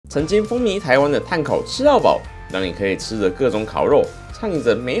曾经风靡台湾的炭烤吃到饱，让你可以吃着各种烤肉，畅饮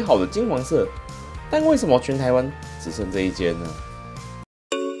着美好的金黄色。但为什么全台湾只剩这一间呢？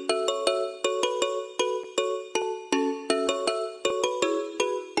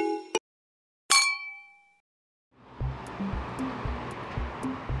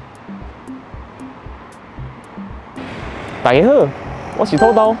大家好，我是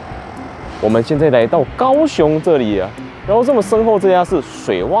偷刀。我们现在来到高雄这里啊，然后这么身后这家是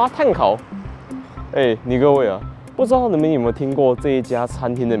水蛙炭烤。你各位啊，不知道你们有没有听过这一家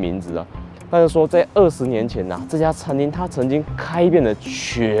餐厅的名字啊？但是说在20年前呐，这家餐厅它曾经开遍了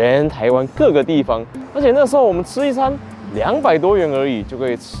全台湾各个地方，而且那时候我们吃一餐200多元而已，就可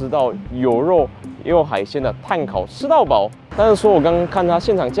以吃到有肉也有海鲜的炭烤吃到饱。但是说我刚刚看它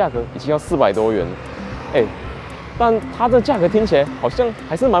现场价格已经要400多元了，但它的价格听起来好像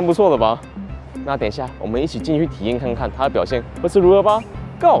还是蛮不错的吧？那等一下我们一起进去体验看看它的表现会是如何吧。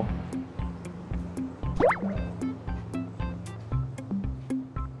Go！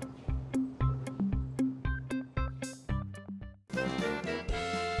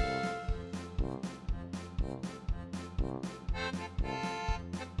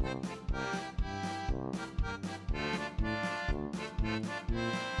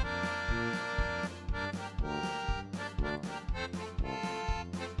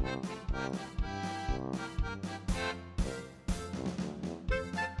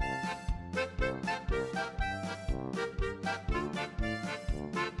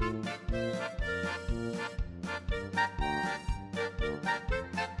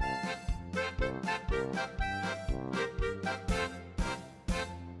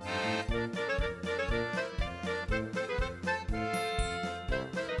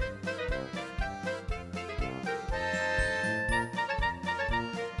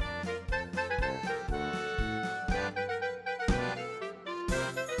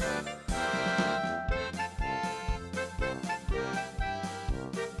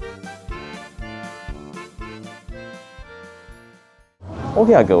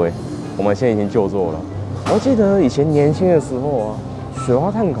 OK 啊，各位，我们现在已经就座了。我记得以前年轻的时候啊，水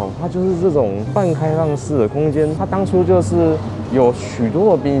蛙炭烤它就是这种半开放式的空间，它当初就是有许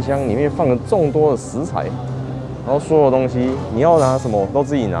多的冰箱，里面放了众多的食材，然后所有东西你要拿什么都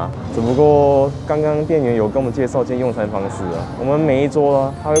自己拿。只不过刚刚店员有跟我们介绍今天用餐方式啊，我们每一桌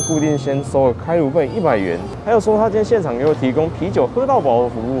啊，他会固定先收个开炉费100元，还有说他今天现场也有提供啤酒喝到饱的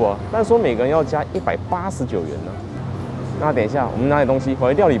服务啊，但是说每个人要加189元呢。那等一下，我们拿点东西回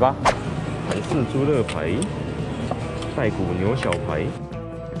来料理吧。韩式猪肋排、带骨牛小排，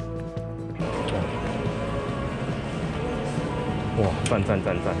哇，赞！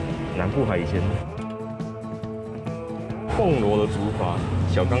南部海鲜，凤螺的竹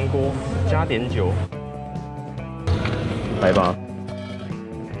筏，小钢锅，加点酒，来吧。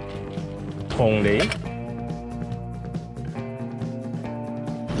桶雷，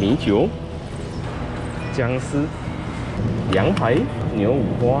米酒，姜丝。羊排、牛五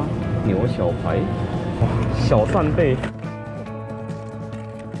花、牛小排，哇，小扇贝，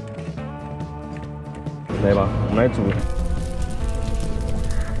来吧，我们来煮。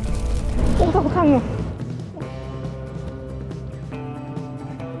好烫啊！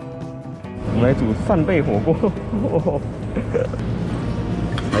我们来煮扇贝火锅，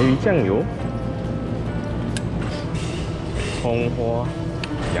来鱼酱油、葱花、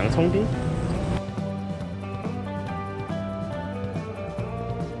洋葱丁。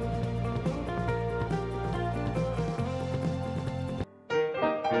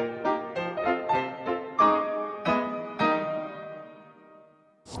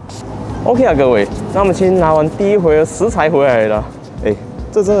OK 啊，各位，那我们先拿完第一回的食材回来了。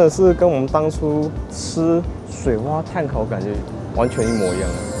这真的是跟我们当初吃水蛙炭烤感觉完全一模一样，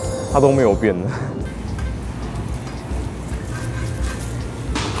它都没有变的。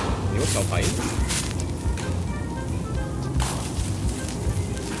牛小排，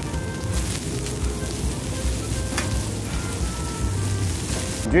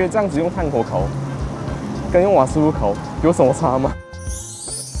你觉得这样子用炭火烤，跟用瓦斯炉烤有什么差吗？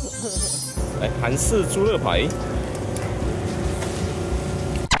来，韩式猪肋排。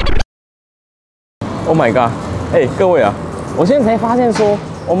Oh my god！ 各位啊，我现在才发现说，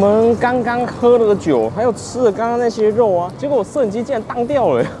我们刚刚喝了酒，还有吃了刚刚那些肉啊，结果我摄影机竟然当掉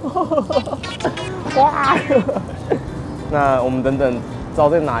了，哇！那我们等等，之后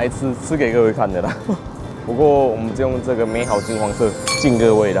再拿一次吃给各位看的啦。不过我们就用这个美好金黄色敬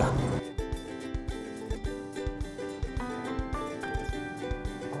各位啦。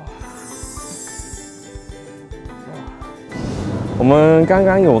我们刚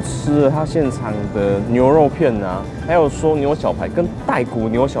刚有吃了它现场的牛肉片啊，还有说牛小排跟带骨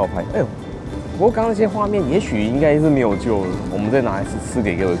牛小排。哎呦，不过刚刚那些画面也许应该是没有救了，我们再拿一次吃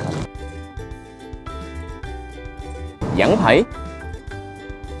给各位看。羊排。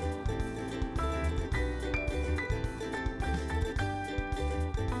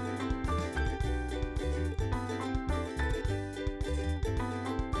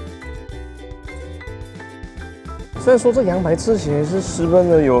 虽然说这羊排吃起来是十分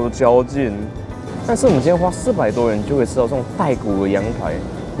的有嚼劲，但是我们今天花400多元就可以吃到这种带骨的羊排，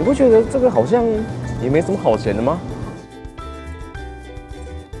你不觉得这个好像也没什么好钱的吗？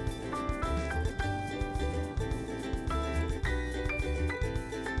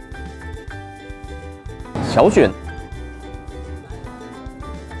小卷。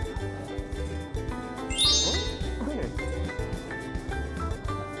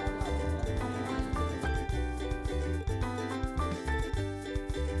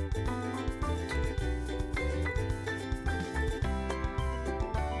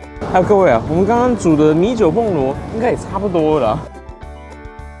 还有各位啊，我们刚刚煮的米酒凤螺应该也差不多了啦。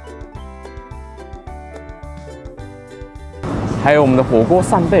还有我们的火锅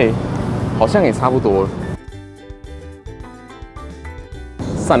扇贝，好像也差不多了。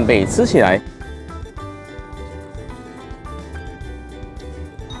扇贝吃起来，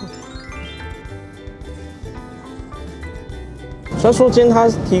虽然说今天它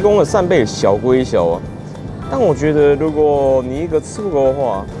提供了扇贝小归小啊。 但我觉得，如果你一个吃不够的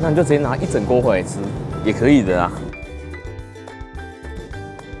话，那你就直接拿一整锅回来吃，也可以的啦。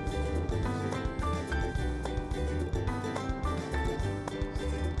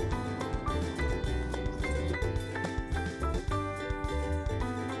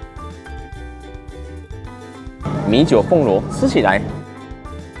米酒凤螺吃起来。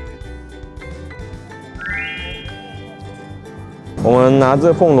 我们拿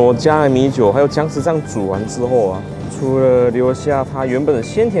这凤螺加了米酒，还有姜丝这样煮完之后啊，除了留下它原本的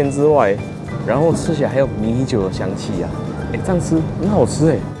鲜甜之外，然后吃起来还有米酒的香气啊，哎，这样吃很好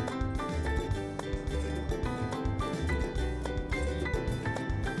吃哎。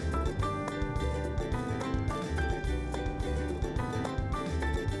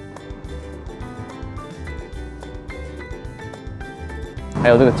还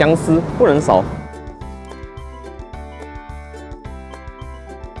有这个姜丝不能少。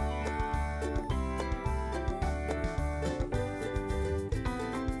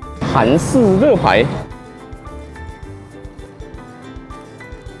 韩式热排，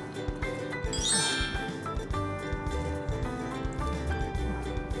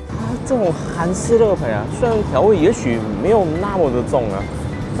这种韩式热排啊，虽然调味也许没有那么的重啊，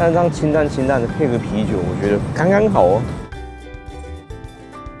但是这样清淡清淡的配个啤酒，我觉得刚刚好哦。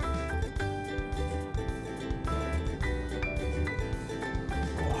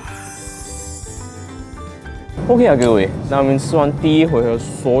OK 啊，各位，那我们吃完第一回合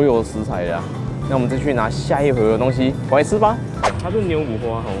所有食材了，那我们再去拿下一回合的东西回来吃吧。它是牛五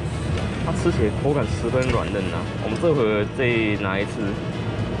花哦，它吃起来口感十分软嫩啊。我们这回合再拿一次，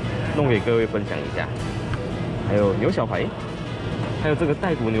弄给各位分享一下。还有牛小排，还有这个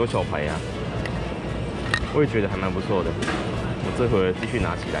带骨牛小排啊，我也觉得还蛮不错的。我这回合继续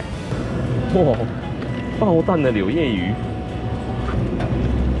拿起来，哇，爆蛋的柳叶鱼，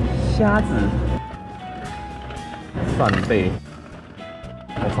虾子。 扇贝，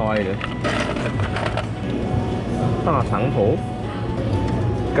我超爱的。大肠头，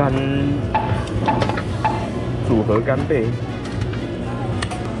干组合干贝，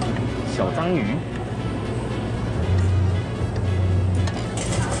小章鱼，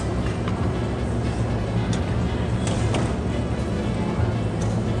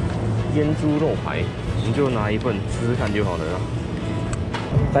腌猪肉排，你就拿一份吃吃看就好了啦。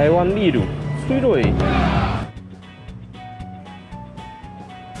台湾秘鲁脆蕊。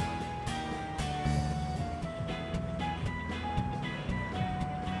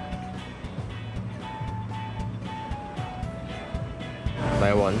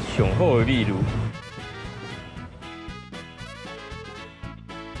 台湾上好的秘鲁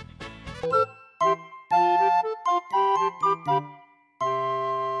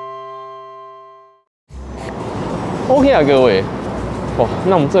，OK 啊，各位，哇，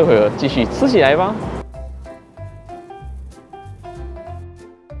那我们这回合继续吃起来吧。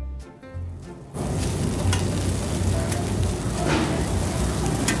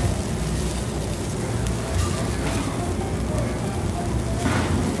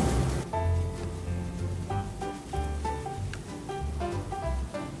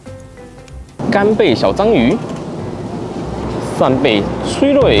干贝小章鱼，扇贝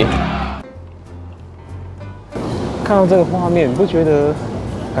脆蕊，看到这个画面，你不觉得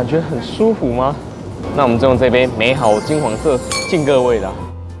感觉很舒服吗？那我们就用这杯美好金黄色敬各位啦。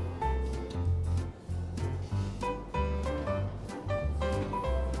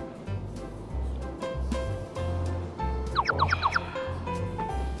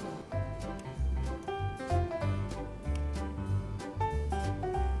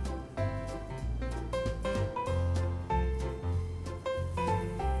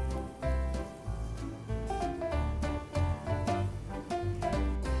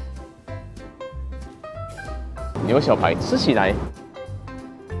牛小排吃起来，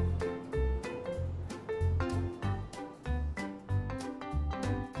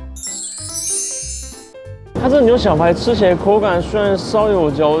它这牛小排吃起来口感虽然稍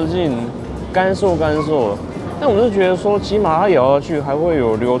有嚼劲，干瘦，但我是觉得说，起码它咬下去还会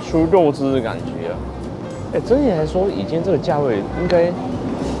有流出肉汁的感觉啊。整体来说，以今天这个价位应该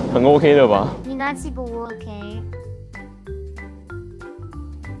很 OK 了吧？你拿起不 OK？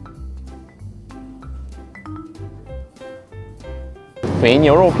肥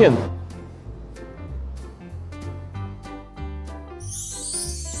牛肉片，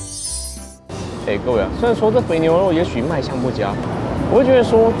各位啊，虽然说这肥牛肉也许卖相不佳，我会觉得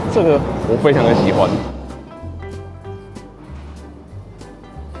说这个我非常的喜欢。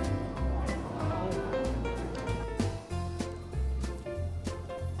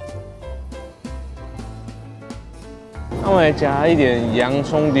那我来加一点洋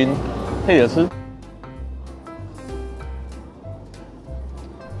葱丁，配着吃。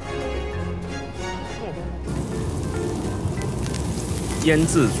腌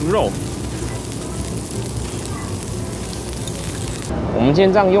制猪肉，我们今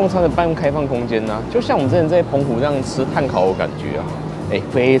天这样用餐的半开放空间呢，就像我们之前在澎湖这样吃炭烤的感觉啊，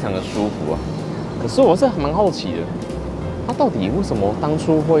非常的舒服啊。可是我是蛮好奇的，它到底为什么当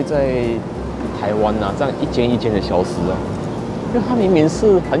初会在台湾啊这样一间一间的消失啊？因为它明明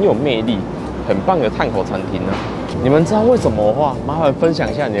是很有魅力、很棒的炭烤餐厅啊。你们知道为什么的话，麻烦分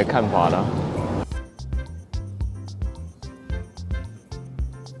享一下你的看法啦。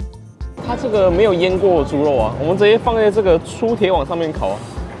它这个没有腌过的猪肉啊，我们直接放在这个粗铁网上面烤啊，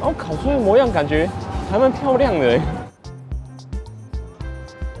然后烤出来的模样感觉还蛮漂亮的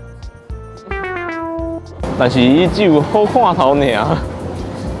但是它只有好看头尔，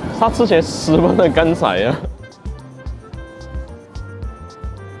它吃起来十分的干柴啊。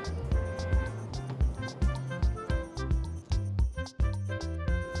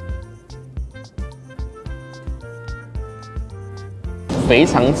肥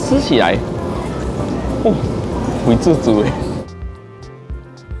肠吃起来，肥滋滋的。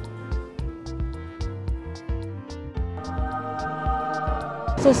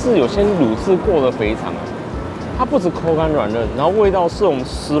这是有先卤制过的肥肠，它不止口感软嫩，然后味道是我们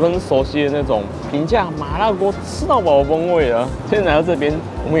十分熟悉的那种平价麻辣锅吃到饱的风味啊。现在来到这边，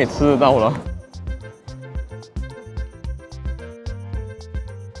我们也吃得到了。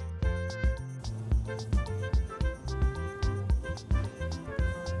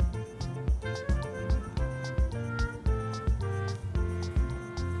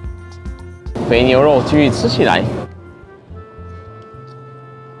肥牛肉继续吃起来，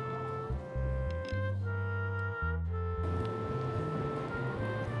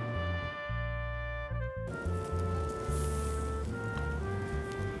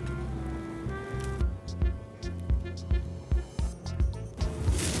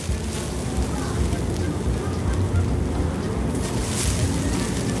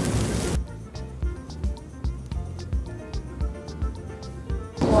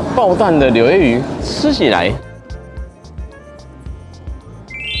爆蛋的柳叶鱼吃起来，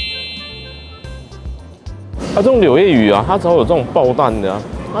这种柳叶鱼啊，它只要有这种爆蛋的啊，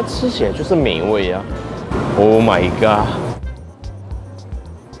它吃起来就是美味啊 ！Oh my god！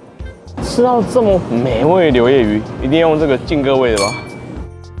 吃到这么美味的柳叶鱼，一定要用这个敬各位的吧？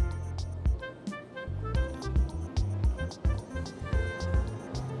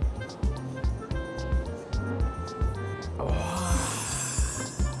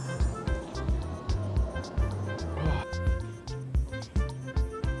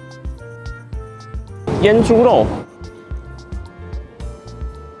腌猪肉，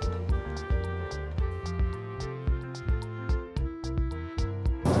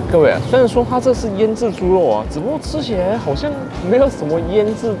各位啊，虽然说它这是腌制猪肉啊，只不过吃起来好像没有什么腌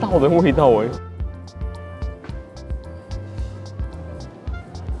制到的味道我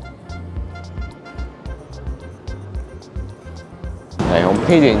们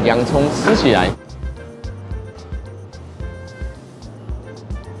配点洋葱吃起来。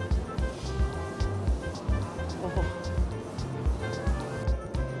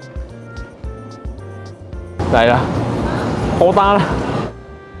来了，头大了。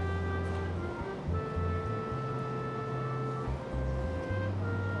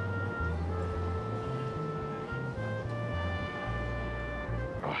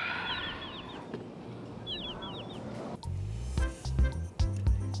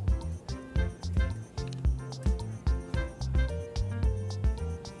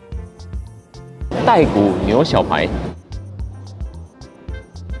带骨牛小排，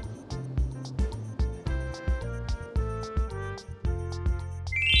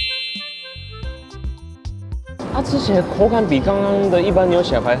它吃起来口感比刚刚的一般牛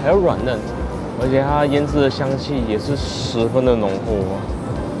小排还要软嫩，而且它腌制的香气也是十分的浓厚啊，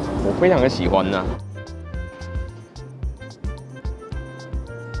我非常的喜欢呐。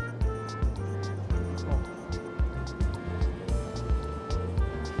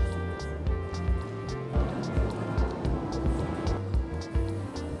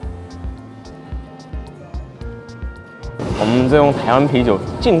我们这用台湾啤酒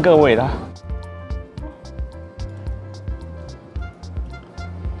敬各位啦。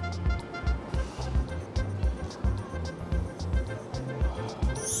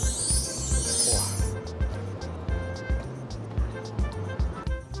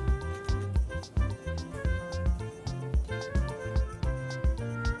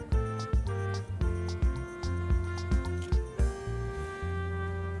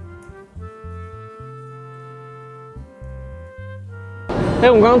哎，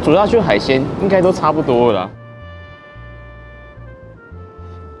我们刚刚煮下去的海鲜应该都差不多了啦。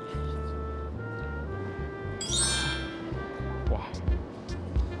哇！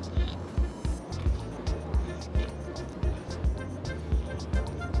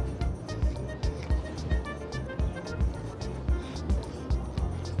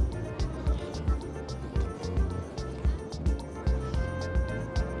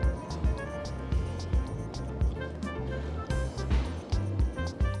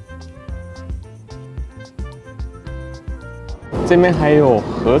这边还有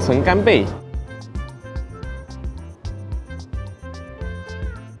合成干贝，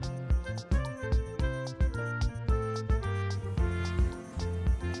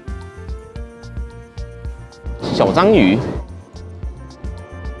小章鱼，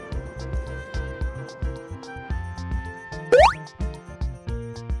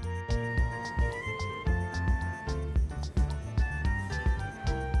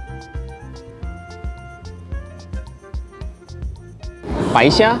白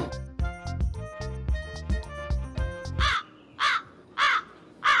虾，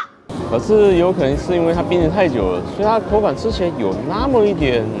可是有可能是因为它冰得太久了，所以它的口感吃起来有那么一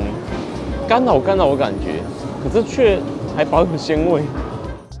点干扰的感觉，可是却还保有鲜味。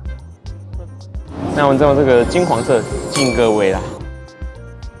那我们用这个金黄色敬各位啦。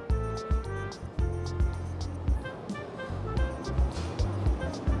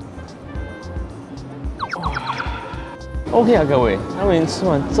OK 啊，各位，那我们已经吃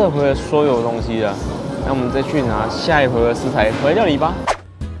完这回的所有东西了，那我们再去拿下一回的食材回来料理吧。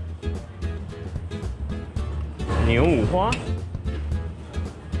牛五花，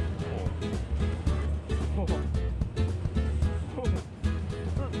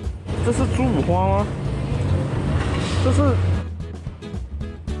这是猪五花吗？这是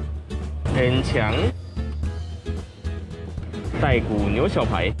很强带骨牛小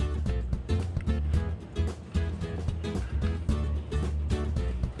排。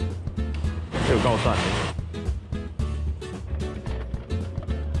有够赞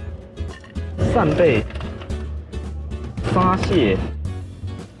的，扇贝、沙蟹，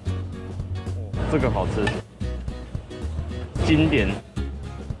这个好吃，经典。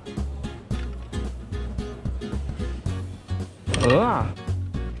鹅啊，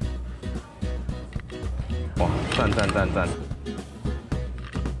哇，赞！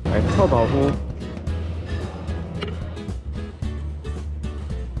来臭豆腐。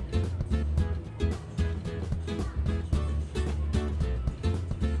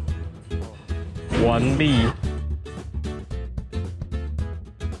完毕。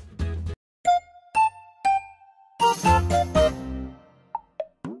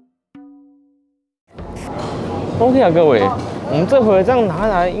OK 啊，各位，我们这回这样拿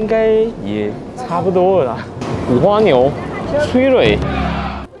来应该也差不多了啦。五花牛、脆蕊。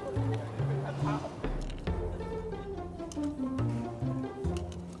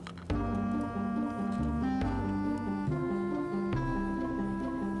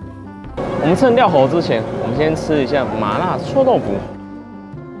我们趁料好之前，我们先吃一下麻辣臭豆腐。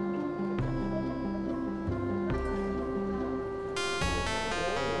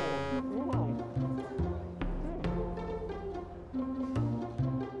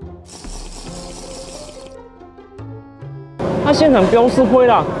它现场标示会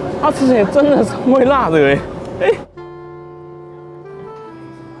辣，它吃起来真的是会辣的哎。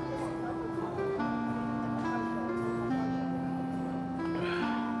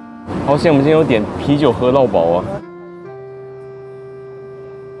好险，我们今天有点啤酒喝到饱啊！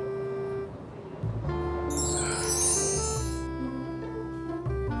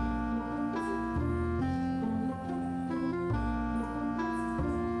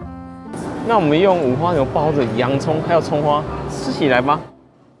那我们用五花牛包着洋葱还有葱花，吃起来吧。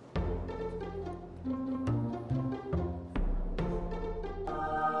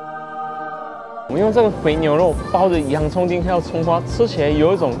我们用这个肥牛肉包着洋葱丁还有葱花，吃起来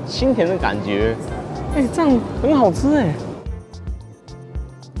有一种清甜的感觉。哎，这样很好吃哎。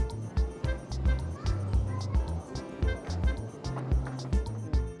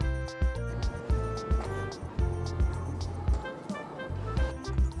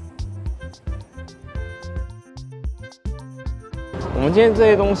我们今天这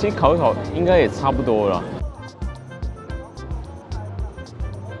些东西烤一烤，应该也差不多了。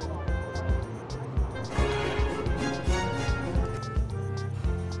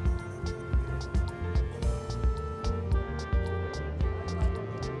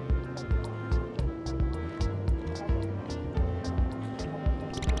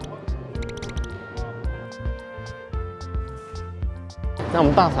那我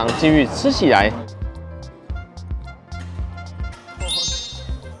们大肠继续吃起来。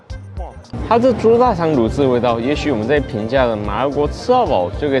它这猪大肠卤汁的味道，也许我们在平价的麻辣锅吃到饱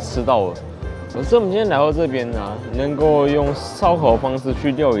就可以吃到了。可是我们今天来到这边呢，能够用烧烤的方式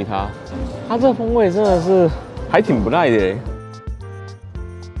去料理它，它这风味真的是还挺不赖的耶。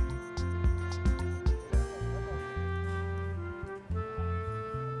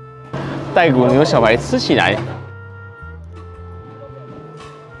带骨牛小排吃起来。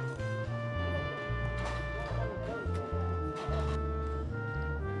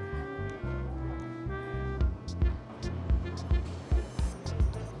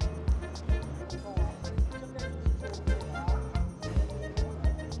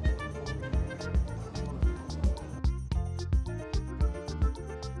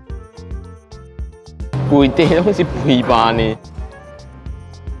贵的东西贵吧呢？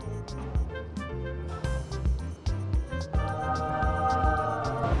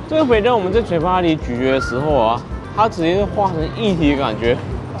这个肥肉我们在嘴巴里咀嚼的时候啊，它直接就化成液体的感觉，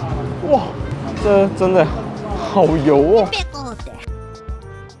哇，这真的好油哦！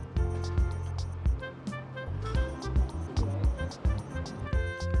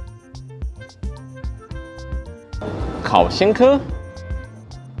烤鲜科。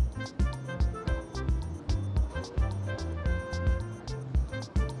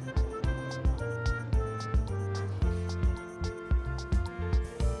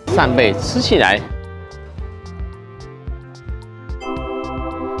扇贝吃起来，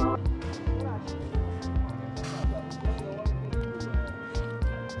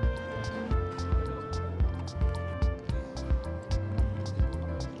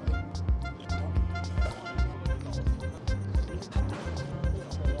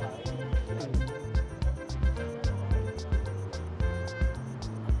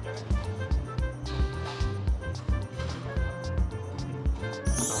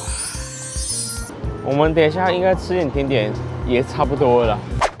我们等一下应该吃点甜点，也差不多了啦。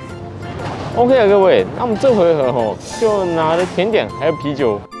OK 啊，各位，那我们这回合吼就拿了甜点还有啤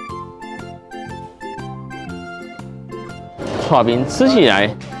酒，刨冰吃起来。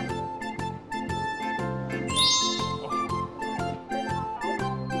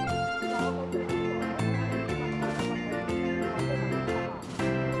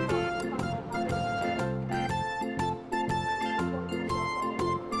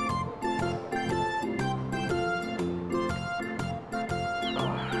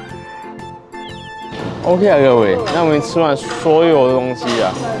OK 啊，各位，那我们吃完所有的东西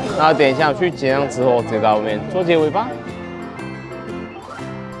啊，那等一下去结账之后，再到后面做结尾吧。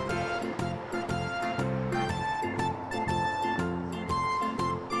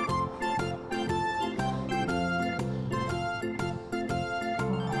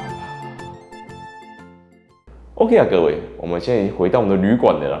OK 啊，各位，我们现在已经回到我们的旅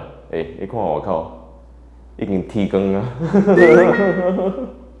馆了啦。你看我靠，已经提更啊。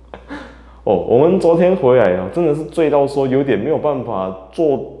哦，我们昨天回来啊，真的是醉到说有点没有办法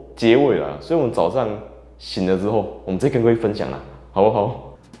做结尾了，所以我们早上醒了之后，我们再跟各位分享啦，好不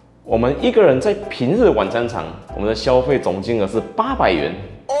好？我们一个人在平日晚餐场，我们的消费总金额是800元，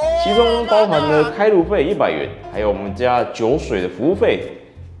其中包含了开炉费100元，还有我们家酒水的服务费。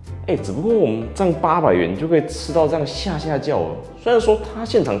只不过我们这样800元就可以吃到这样下叫了。虽然说它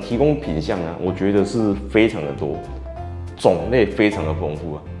现场提供品项啊，我觉得是非常的多。种类非常的丰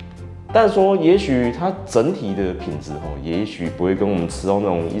富啊。但是说，也许它整体的品质也许不会跟我们吃到那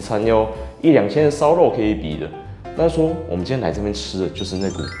种一餐要1、2千的烧肉可以比的。但是说，我们今天来这边吃的就是那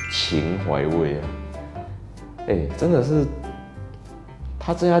股情怀味啊！真的是，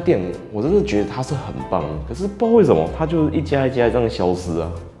他这家店我真的觉得它是很棒，可是不知道为什么它就是一家一家这样消失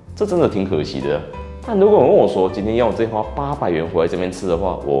啊，这真的挺可惜的。但如果有人问我说，今天要我再花800元回来这边吃的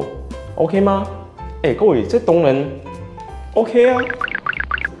话，我 OK 吗？各位，这当然 OK 啊。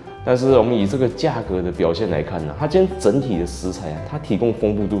但是我们以这个价格的表现来看呢，它今天整体的食材它提供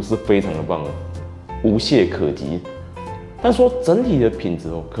丰富度是非常的棒的，无懈可击。但说整体的品质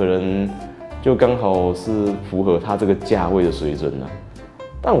可能就刚好是符合它这个价位的水准了。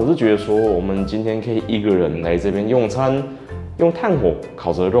但我是觉得说，我们今天可以一个人来这边用餐，用炭火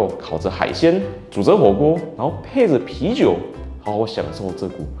烤着肉、烤着海鲜、煮着火锅，然后配着啤酒，好好享受这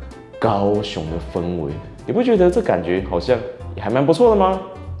股高雄的氛围。你不觉得这感觉好像也还蛮不错的吗？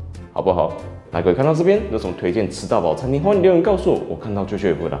好不好？那各位看到这边有什么推荐吃到饱餐厅，欢迎留言告诉我，我看到就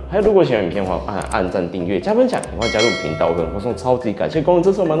去回答。还有，如果喜欢影片的话，按赞、订阅、加分享，也欢迎加入频道，跟放送超级感谢功能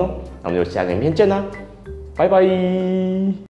支持我们哦。那我们就下个影片见啦，拜拜。